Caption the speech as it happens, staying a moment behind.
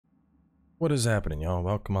What is happening, y'all?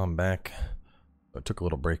 Welcome on back. I took a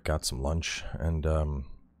little break, got some lunch, and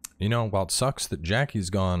you know, while it sucks that Jackie's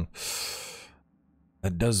gone,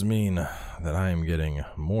 that does mean that I am getting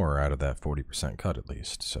more out of that 40% cut at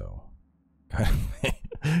least, so kind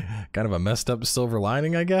of a messed up silver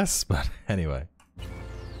lining, I guess, but anyway.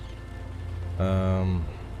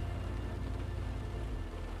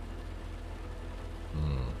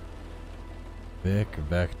 Vic,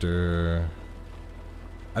 Vector.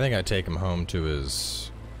 I think I take him home to his...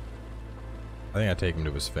 I think I take him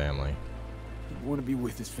to his family. He'd want to be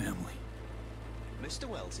with his family. Mr.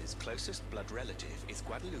 Wells's closest blood relative is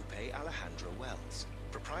Guadalupe Alejandra Wells,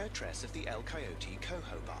 proprietress of the El Coyote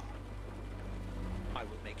Coho Bar. I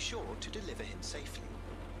will make sure to deliver him safely.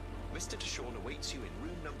 Mr. Deshawn awaits you in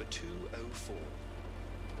room number 204.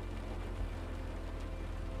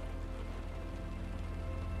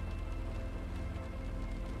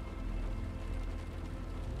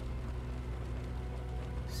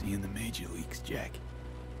 See you in the major leagues, Jack.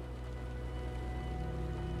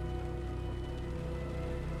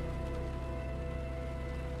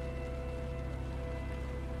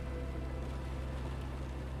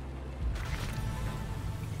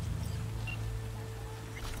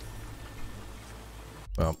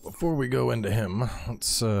 Well, before we go into him,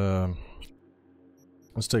 let's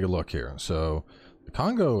take a look here. So, the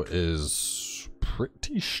Congo is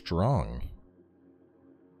pretty strong.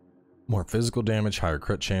 More physical damage, higher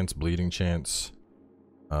crit chance, bleeding chance.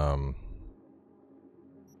 Wait,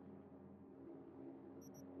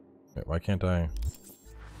 why can't I?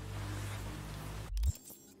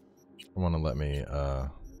 I want to let me,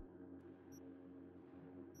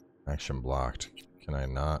 action blocked. Can I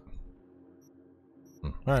not?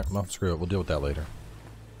 Alright, well, screw it. We'll deal with that later.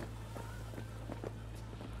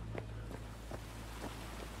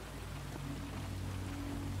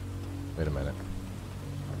 Wait a minute.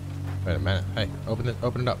 Wait a minute. Hey, open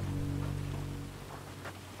it up.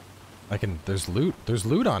 I can, there's loot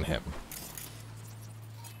on him.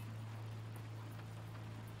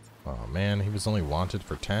 Oh man, he was only wanted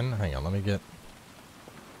for 10? Hang on, let me get...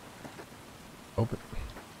 Open.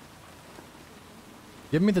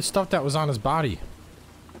 Give me the stuff that was on his body.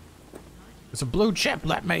 It's a blue chip,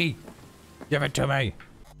 let me! Give it to me!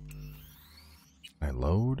 Can I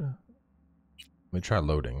load? Let me try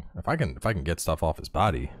loading. If I can get stuff off his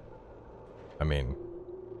body. I mean,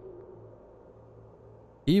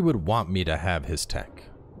 he would want me to have his tech.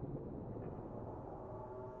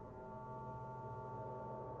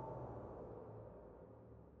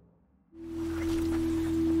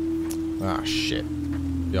 Ah, shit.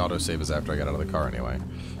 The autosave is after I got out of the car anyway.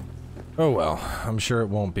 Oh well, I'm sure it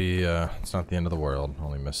won't be, it's not the end of the world.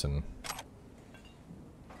 Only missing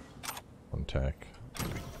one tech.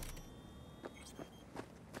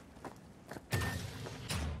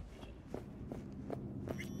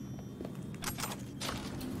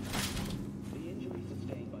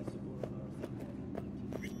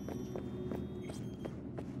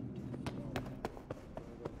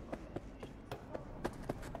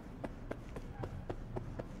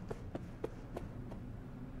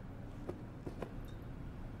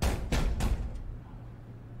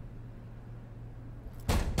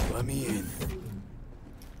 Let me in.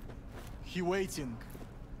 He waiting.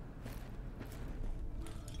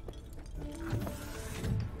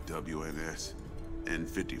 WNS,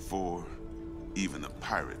 N54, even the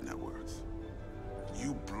pirate networks.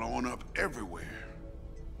 You blowing up everywhere.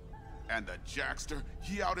 And the Jackster,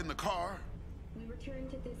 he out in the car? We return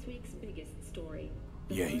to this week's biggest story.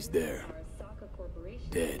 Yeah, he's there. Arasaka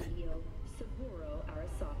Corporation Dead. CEO Saburo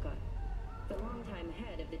Arasaka, the longtime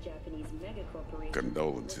head of the Japanese megacorporation.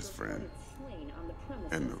 Condolences, friend. Slain on the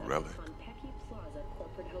premises And the of relic. Konpeki Plaza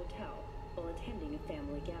Corporate Hotel while attending a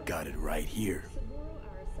family gathering. Got it right here. Saburo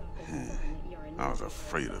Arasaka's son, Yarinobu I was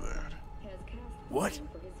afraid of that. has cast What? blame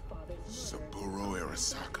for his father's murder. Saburo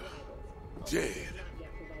Arasaka. Dead.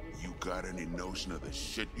 You got any notion of the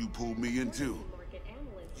shit you pulled me into?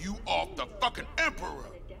 You off the fucking Emperor!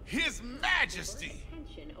 His Majesty!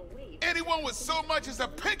 Anyone with so much as a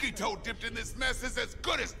pinky toe dipped in this mess is as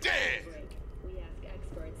good as dead! We ask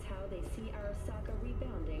experts how they see Arasaka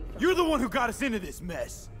rebounding from... You're the one who got us into this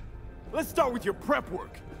mess. Let's start with your prep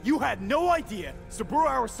work. You had no idea Saburo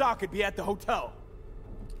Arasaka would be at the hotel.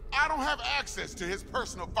 I don't have access to his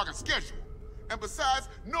personal fucking schedule. And besides,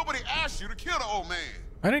 nobody asked you to kill the old man.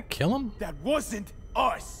 I didn't kill him? That wasn't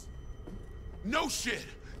us. No shit.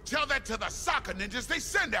 Tell that to the soccer ninjas they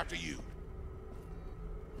send after you.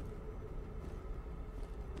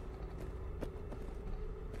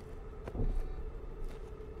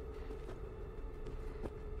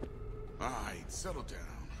 Alright, settle down.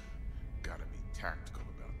 Gotta be tactical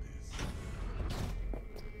about this.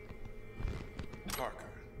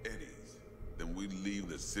 Parker, Eddie's. Then we leave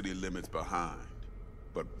the city limits behind.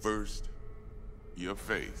 But first, your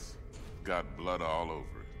face got blood all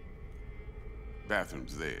over it.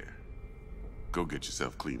 Bathroom's there. Go get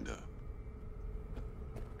yourself cleaned up.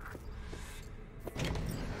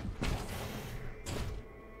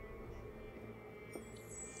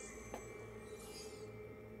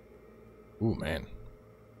 Ooh, man.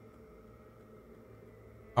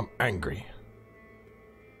 I'm angry.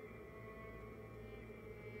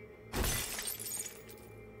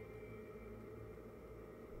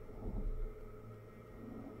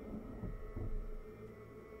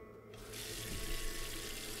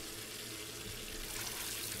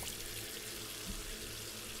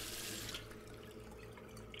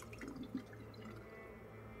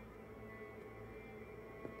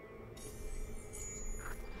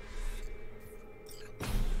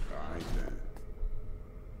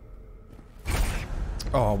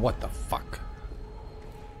 Oh, what the fuck?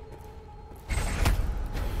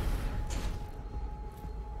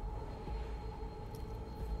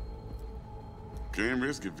 Can't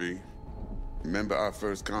risk it, V. Remember our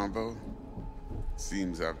first convo?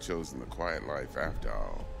 Seems I've chosen the quiet life after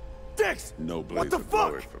all. Dix! No What blaze the of fuck?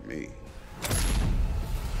 glory for me.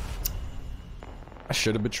 I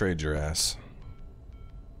should have betrayed your ass.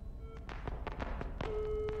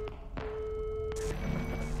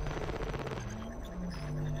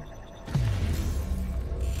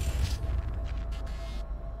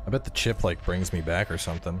 I bet the chip like brings me back or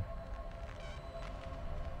something.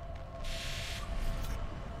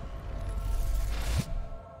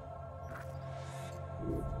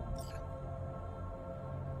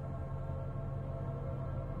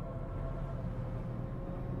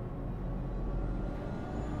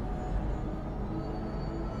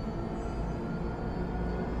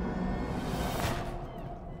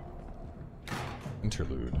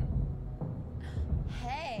 Interlude.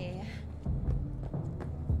 Hey.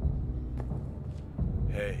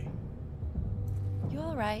 Hey, You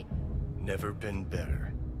alright? never been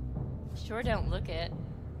better. Sure don't look it.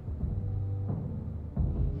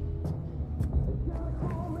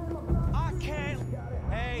 I can't.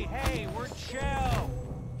 Hey, we're chill.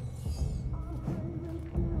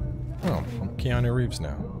 Oh, I'm Keanu Reeves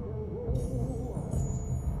now.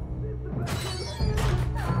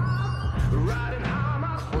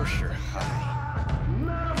 Of course you're high.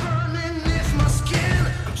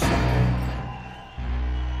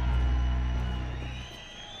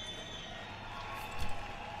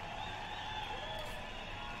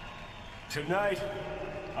 Tonight,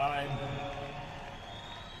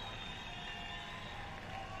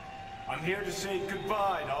 I'm here to say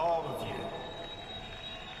goodbye to all of you.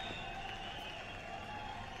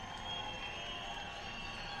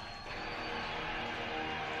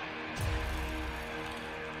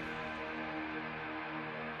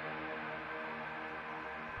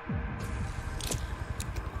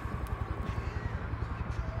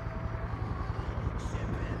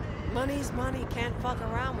 Money's money, can't fuck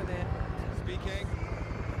around with it. Speaking.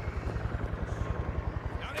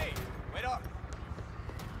 Johnny, wait up.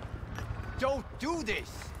 Don't do this.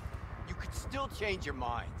 You could still change your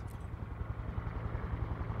mind.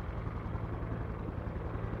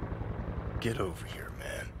 Get over here,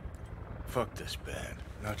 man. Fuck this band.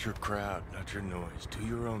 Not your crowd, not your noise. Do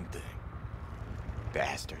your own thing.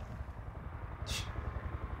 Bastard.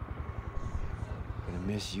 Gonna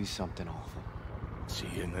miss you something awful. See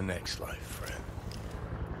you in the next life, friend.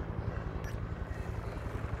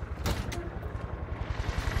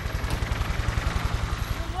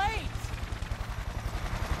 You're late!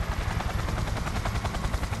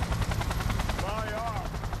 My arm.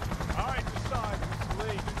 I decide who's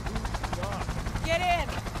late and who's not. Get in,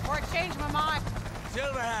 or I change my mind.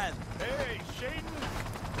 Silverhand. Hey,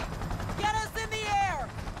 Shaden. Get us in the air!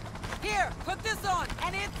 Here, put this on,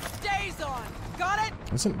 and it stays on. Got it?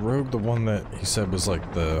 Isn't Rogue the one that he said was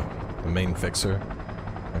like the main fixer?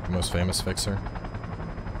 Like the most famous fixer?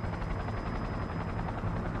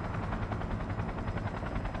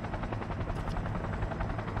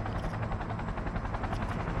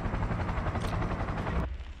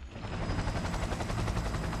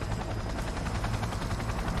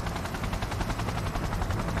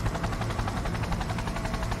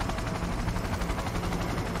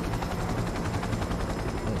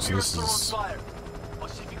 So this is...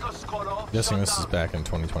 Guessing this is back in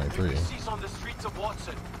 2023.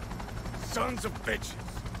 Sons of bitches.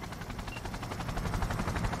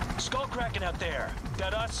 Skull cracking out there.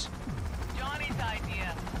 That us? Johnny's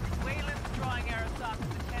idea. Wayland's drawing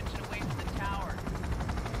Arasaka's attention away from the tower.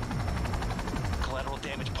 Collateral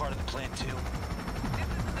damage part of the plan too. This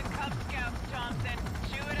is the Cub Scouts, Johnson.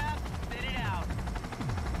 Chew it up, spit it out.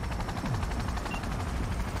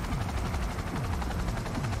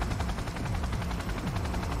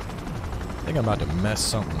 think I'm about to mess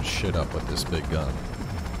something shit up with this big gun.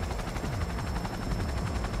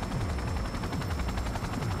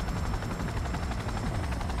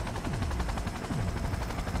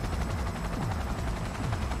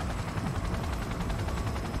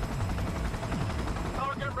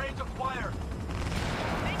 Target range acquired.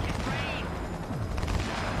 Make it rain.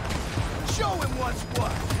 Show him what's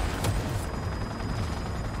what!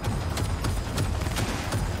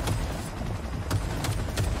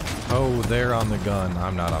 Oh, they're on the gun.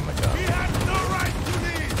 I'm not on the gun. He has no right to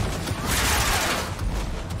leave!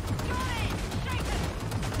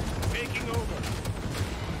 Taking over.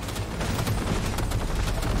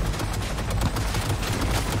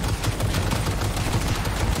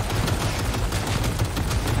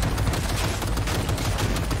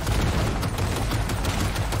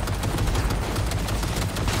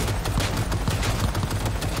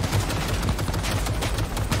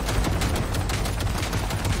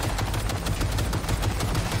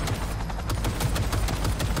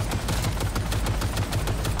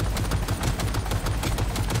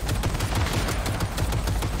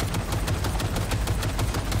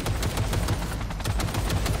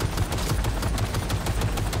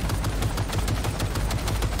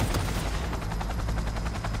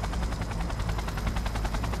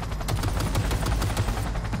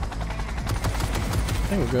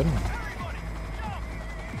 I think we're good.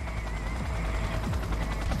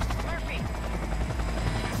 Murphy.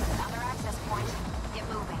 Found our access point. Get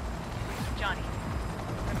moving. Johnny.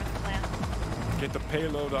 Remember the plan? Get the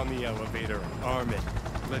payload on the elevator and arm it.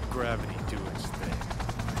 Let gravity do its thing.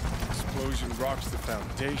 Explosion rocks the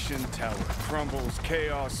foundation, tower crumbles,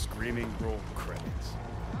 chaos, screaming roll credits.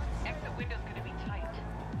 Exit window's gonna be tight.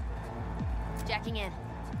 Jacking in.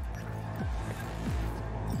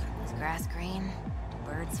 Is grass green? Do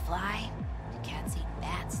birds fly? Do cats eat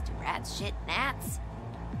bats? Do rats shit gnats?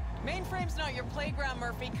 Mainframe's not your playground,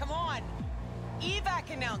 Murphy. Come on. Evac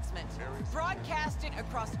announcement. Broadcast it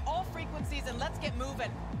across all frequencies and let's get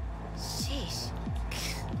moving. Sheesh.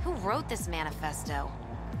 Who wrote this manifesto?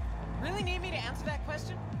 Really need me to answer that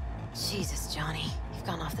question? Jesus, Johnny. You've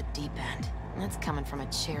gone off the deep end. That's coming from a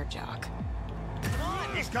chair jock. Come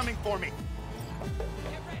on. He's coming for me!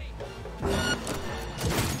 Get ready.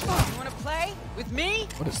 You wanna play? With me?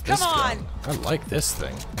 What is this Come on! gun? I like this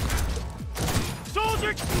thing.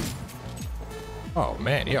 Soldier! Oh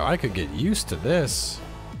man, yeah, I could get used to this.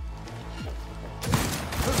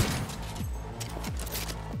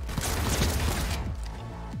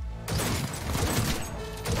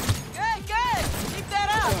 Good, good! Keep that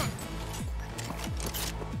up!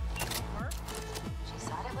 She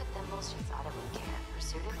sought it with thimbles, she sought it with care,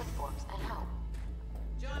 pursued it with forks and hope.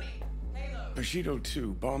 Johnny, Halo. Bushido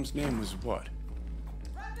 2, bomb's name was what?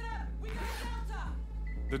 Wrap it up! We got Delta!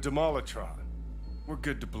 The Demolitron. We're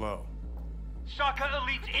good to blow. Shaka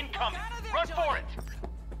Elite's incoming. Out of there, Run for Johnny. it.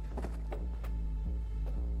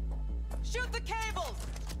 Shoot the cables!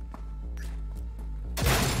 Get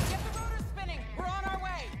the rotor spinning! We're on our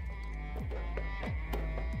way!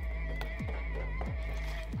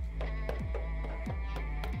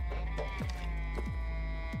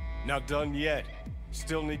 Not done yet.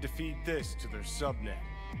 Still need to feed this to their subnet.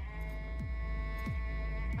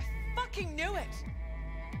 I fucking knew it!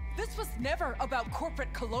 This was never about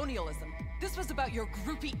corporate colonialism. This was about your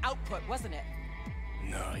groupie output, wasn't it?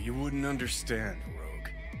 No, you wouldn't understand, Rogue.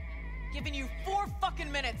 Giving you 4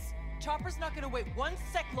 fucking minutes. Chopper's not gonna wait 1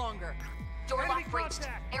 sec longer. Door lock breached.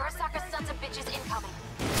 Arasaka sons of bitches incoming.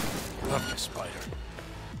 Love you, Spider.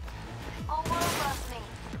 All world loves me.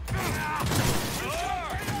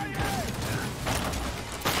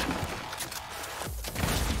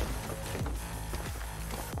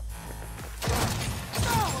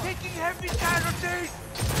 Taking heavy casualties!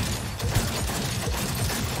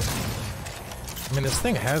 I mean, this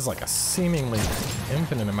thing has like a seemingly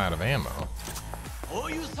infinite amount of ammo. Oh,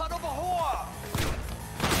 you son of a whore!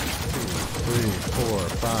 2, 3, 4,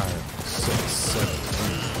 5, 6, 7,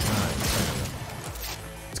 8, 9,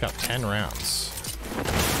 10. It's got 10 rounds.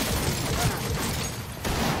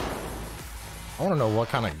 I want to know what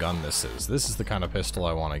kind of gun this is. This is the kind of pistol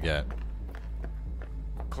I want to get.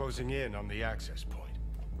 Closing in on the access point.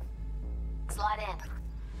 Slide in.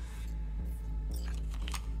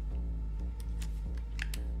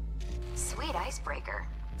 Sweet icebreaker.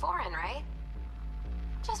 Foreign, right?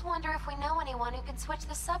 Just wonder if we know anyone who can switch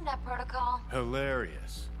the subnet protocol.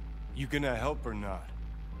 Hilarious. You gonna help or not?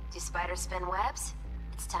 Do spiders spin webs?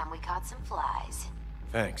 It's time we caught some flies.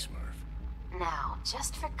 Thanks, Murph. Now,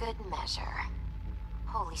 just for good measure.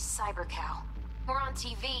 Holy cybercow. We're on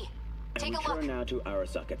TV. Take a look. Return now to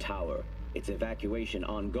Arasaka Tower. its evacuation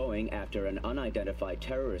ongoing after an unidentified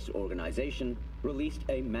terrorist organization released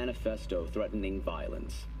a manifesto threatening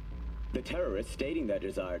violence. The terrorists stating their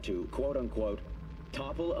desire to, quote-unquote,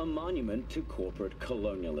 topple a monument to corporate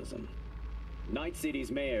colonialism. Night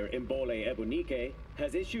City's mayor, Mbole Ebunike,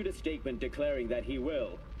 has issued a statement declaring that he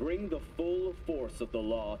will bring the full force of the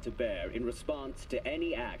law to bear in response to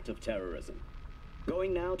any act of terrorism.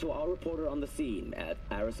 Going now to our reporter on the scene at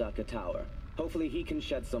Arasaka Tower. Hopefully he can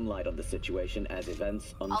shed some light on the situation as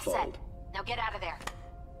events unfold. All set. Now get out of there.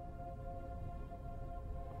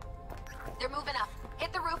 They're moving up.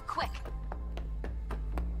 Hit the roof quick.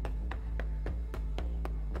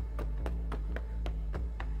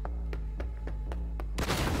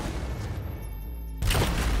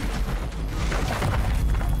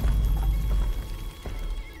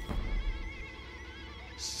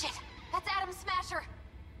 Shit! That's Adam Smasher!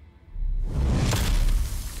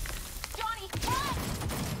 Johnny, run!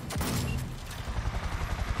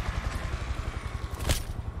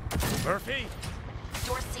 Murphy?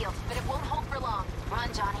 Door's sealed, but it won't hold for long.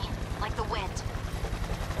 Run, Johnny. Like the wind.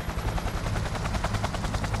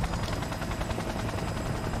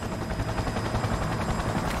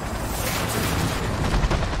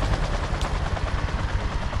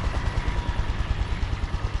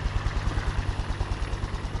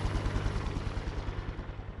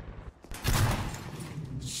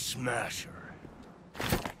 Smasher.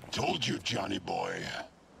 Told you, Johnny boy.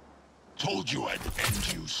 Told you I'd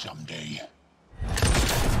end you someday.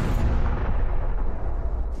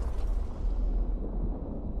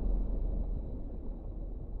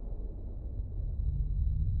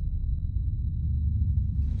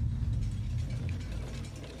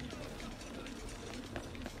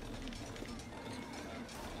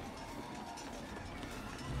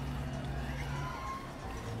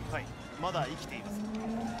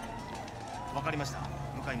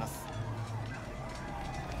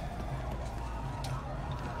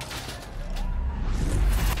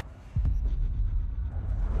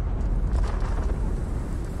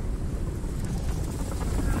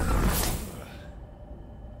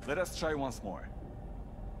 Let us try once more.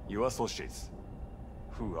 Your associates.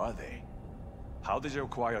 Who are they? How did you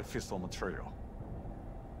acquire fissile material?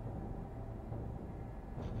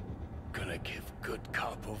 Gonna give good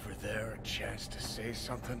cop over there a chance to say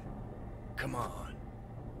something? Come on.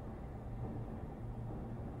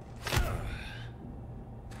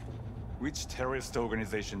 Which terrorist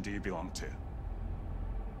organization do you belong to?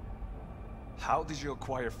 How did you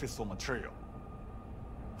acquire fissile material?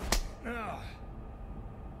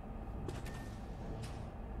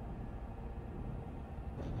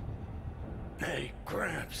 Hey,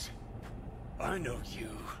 Gramps. I know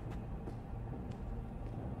you.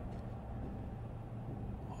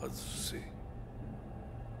 外せ。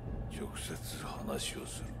直接話を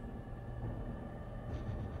する。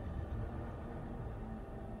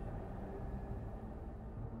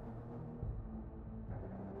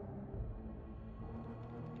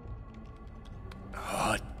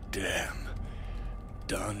Oh, damn.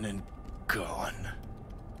 Done and gone.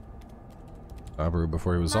 Abu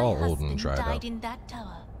before he was all old and dried died up. in that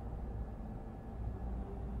tower.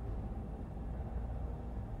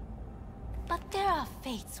 But there are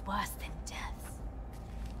fates worse than death.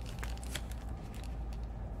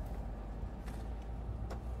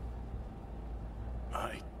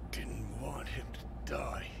 I didn't want him to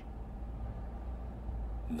die.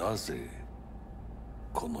 なぜ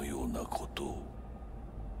このようなことを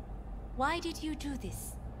Why did you do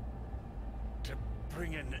this? To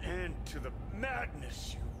bring an end to the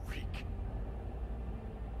madness you wreak.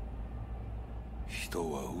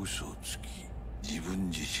 人は嘘をつき自分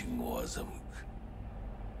自身を欺く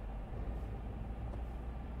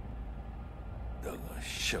だが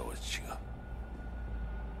死者は違う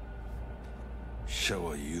死者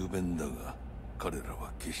は雄弁だが彼ら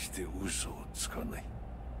は決して嘘をつかない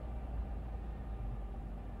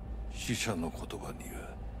死者の言葉には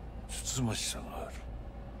つつましさがある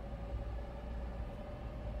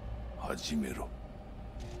始めろ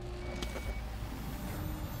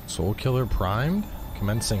Soul Killer primed?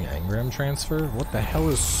 Commencing engram transfer? What the hell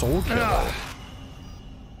is Soul Killer?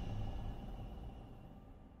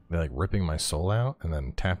 They're like ripping my soul out and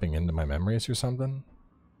then tapping into my memories or something?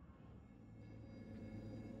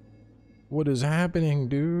 What is happening,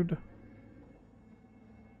 dude?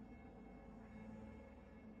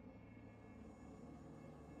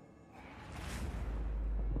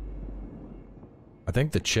 I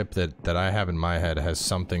think the chip that I have in my head has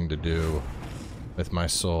something to do with my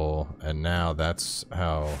soul, and now that's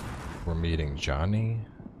how we're meeting Johnny.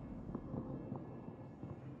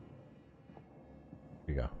 Here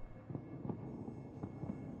we go.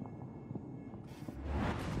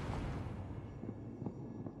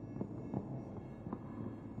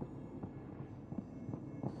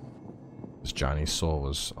 Johnny's soul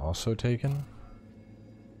was also taken.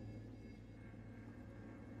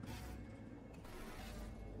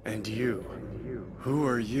 And you? Who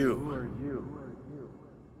are you?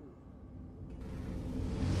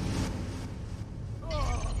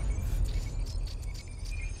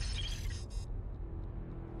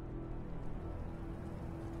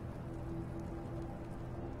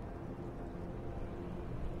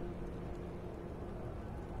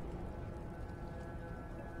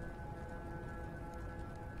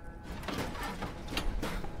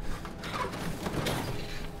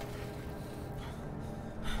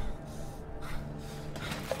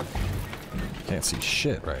 Can't see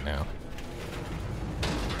shit right now.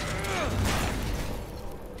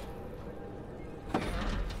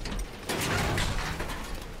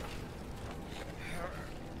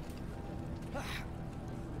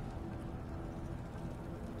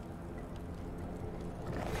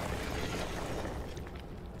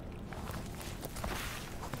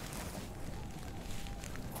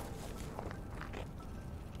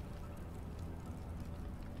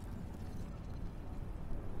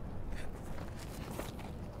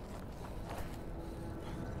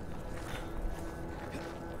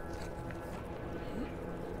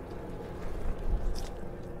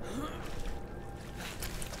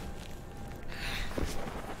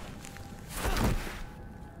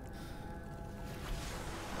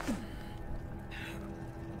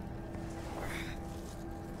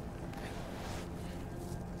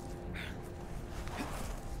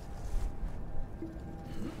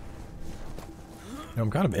 I'm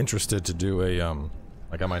kind of interested to do a,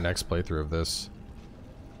 like on my next playthrough of this.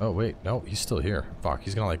 Oh wait, no, he's still here. Fuck,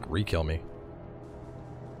 he's gonna like re-kill me.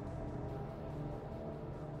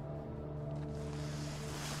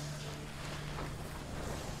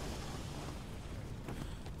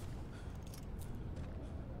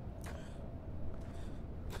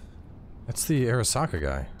 That's the Arasaka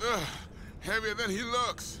guy. Heavier than he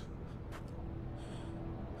looks.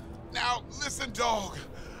 Now, listen, dog.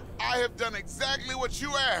 I have done exactly what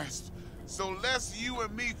you asked. So let's you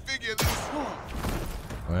and me figure this.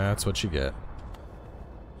 That's what you get.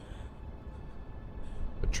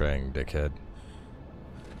 Betraying dickhead.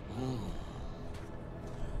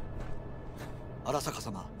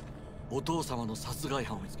 Arasaka-sama, お父様の殺害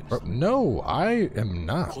犯を見つけました。 No, I am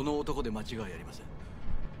not. この男で間違いありません。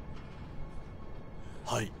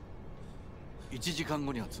はい。1時間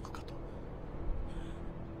後には着くかと。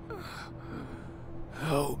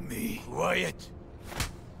 Help me. Quiet.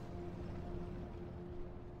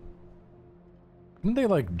 Didn't they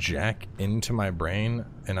like jack into my brain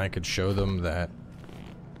and I could show them that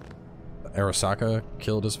Arasaka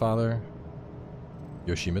killed his father?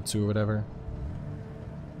 Yoshimitsu or whatever?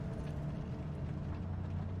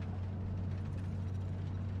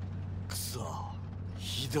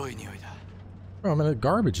 Bro, I'm in a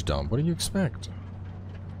garbage dump. What do you expect?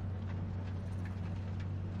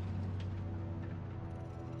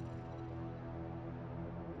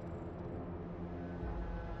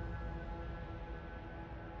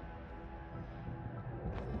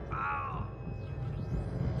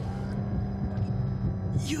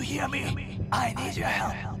 You hear me? I need your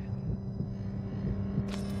help.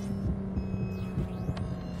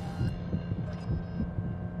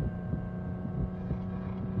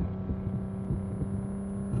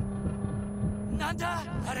 Nanda?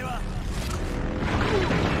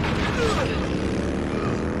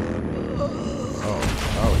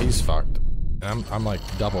 Oh, he's fucked. I'm like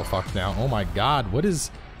double fucked now. Oh my god, what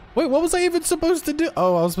is... Wait, what was I even supposed to do?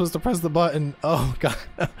 Oh, I was supposed to press the button. Oh god,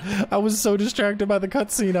 I was so distracted by the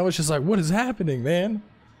cutscene. I was just like, what is happening, man?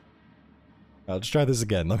 Let's try this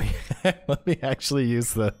again. Let me let me actually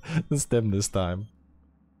use the stem this time.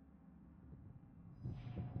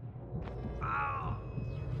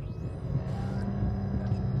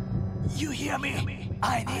 You hear me?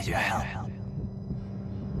 I need your help.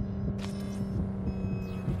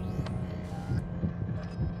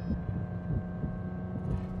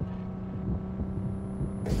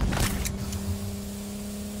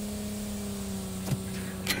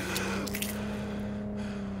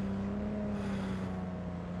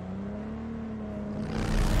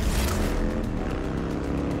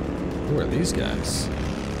 Who are these guys?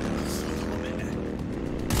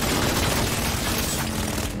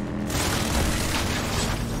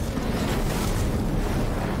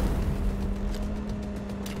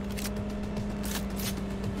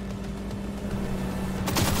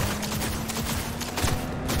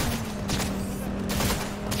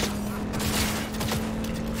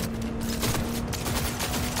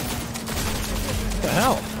 What the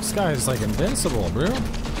hell? This guy is like invincible, bro.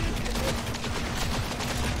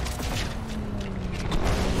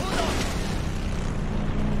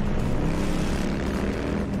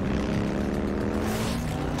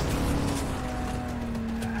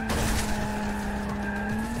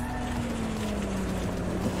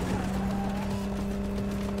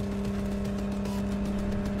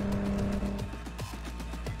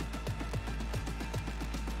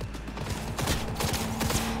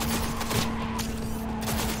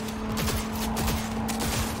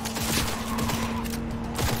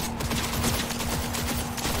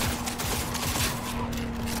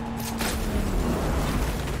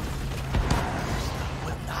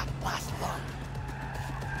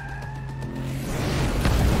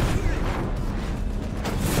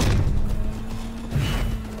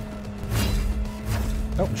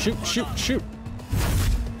 Shoot, shoot, shoot.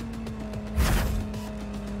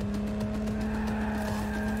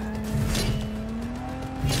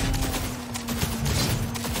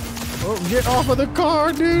 Oh, get off of the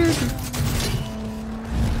car, dude.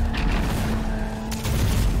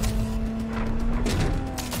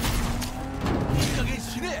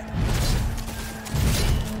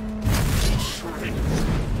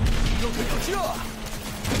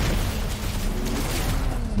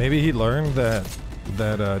 Maybe he learned that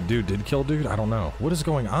dude did kill dude. I don't know. What is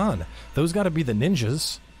going on? Those got to be the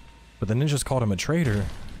ninjas, but the ninjas called him a traitor.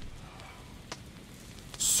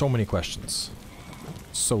 So many questions,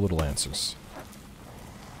 so little answers.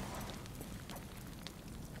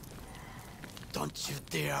 Don't you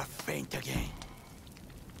dare faint again.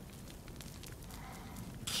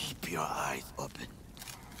 Keep your eyes open.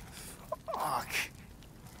 Fuck.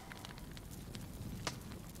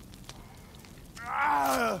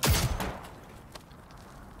 Ah!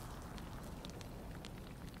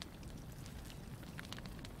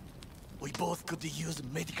 We both could use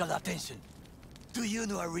medical attention. Do you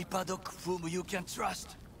know a Reaper Doc whom you can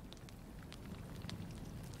trust?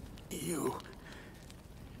 You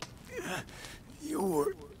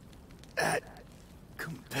were at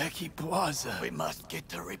Konpeki Plaza. We must get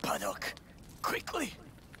to Reaper Doc quickly.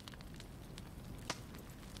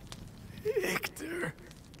 Victor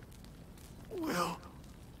will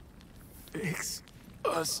fix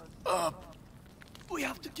us up. We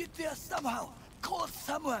have to get there somehow. Call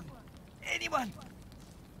someone. Anyone.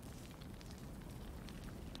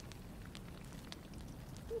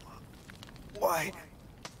 Why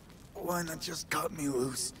not just cut me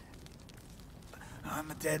loose?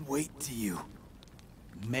 I'm a dead weight to you.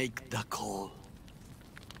 Make the call.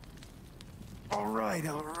 All right.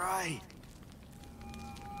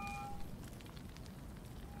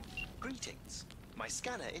 Greetings. My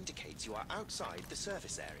scanner indicates you are outside the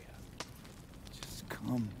service area. Just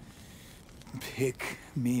come pick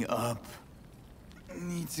me up.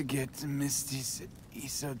 Need to get to Misty's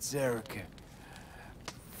esoterica.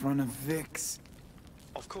 Front of Vic's.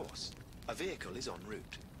 Of course. A vehicle is en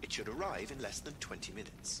route. It should arrive in less than 20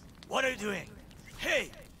 minutes. What are you doing? Hey!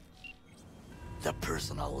 The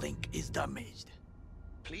personal link is damaged.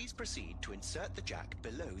 Please proceed to insert the jack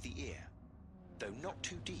below the ear, though not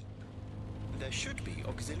too deep. There should be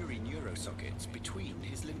auxiliary neurosockets between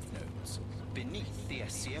his lymph nodes, beneath the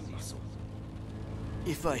SCM muscle.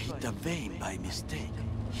 If I hit a vein by mistake,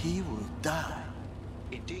 he will die.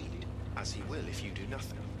 Indeed, as he will if you do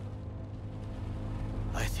nothing.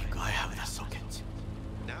 I think I have the socket.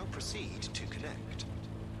 Now proceed to connect.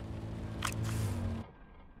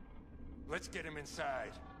 Let's get him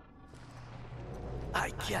inside. I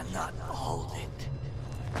cannot hold it.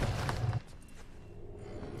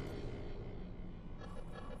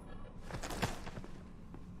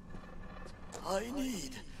 I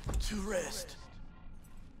need to rest.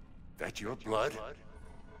 That your blood?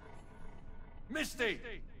 Misty!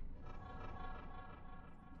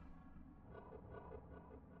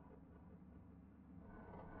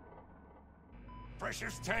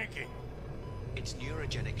 Pressure's tanking. It's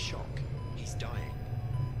neurogenic shock. He's dying.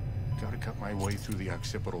 Gotta cut my way through the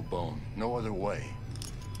occipital bone. No other way.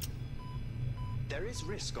 There is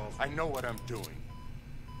risk of... I know what I'm doing.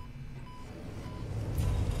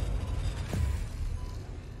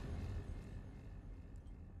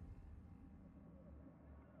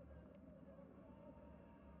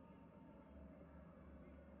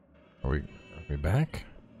 Are we back?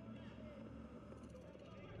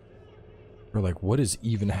 Or like, what is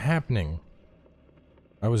even happening?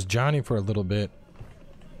 I was Johnny for a little bit.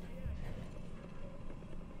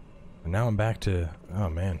 And now I'm back to, oh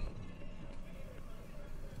man.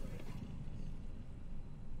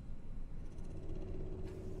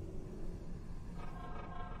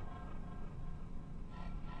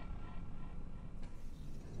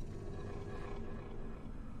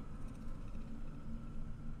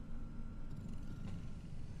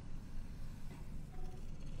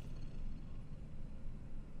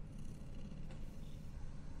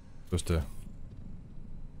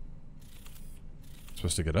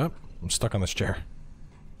 Supposed to get up? I'm stuck on this chair.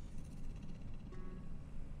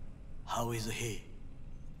 How is he?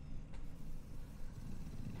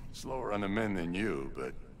 Slower on the mend than you,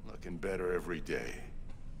 but looking better every day.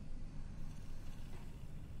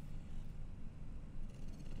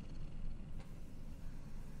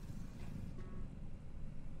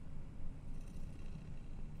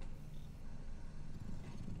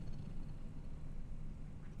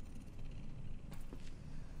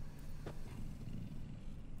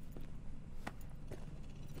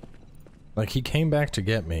 Like, he came back to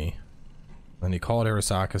get me, Then he called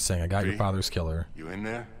Arasaka saying, I got your father's killer. You in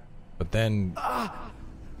there? But then... My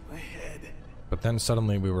head. But then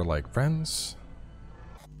suddenly we were like, friends?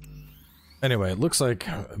 Anyway, it looks like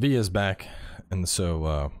V is back. And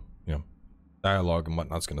so, you know, dialogue and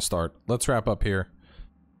whatnot's going to start. Let's wrap up here.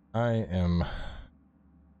 I am...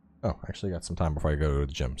 Oh, actually got some time before I go to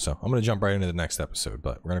the gym. So I'm going to jump right into the next episode.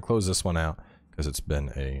 But we're going to close this one out because it's been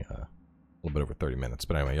a little bit over 30 minutes.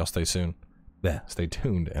 But anyway, y'all stay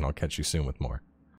tuned, and I'll catch you soon with more.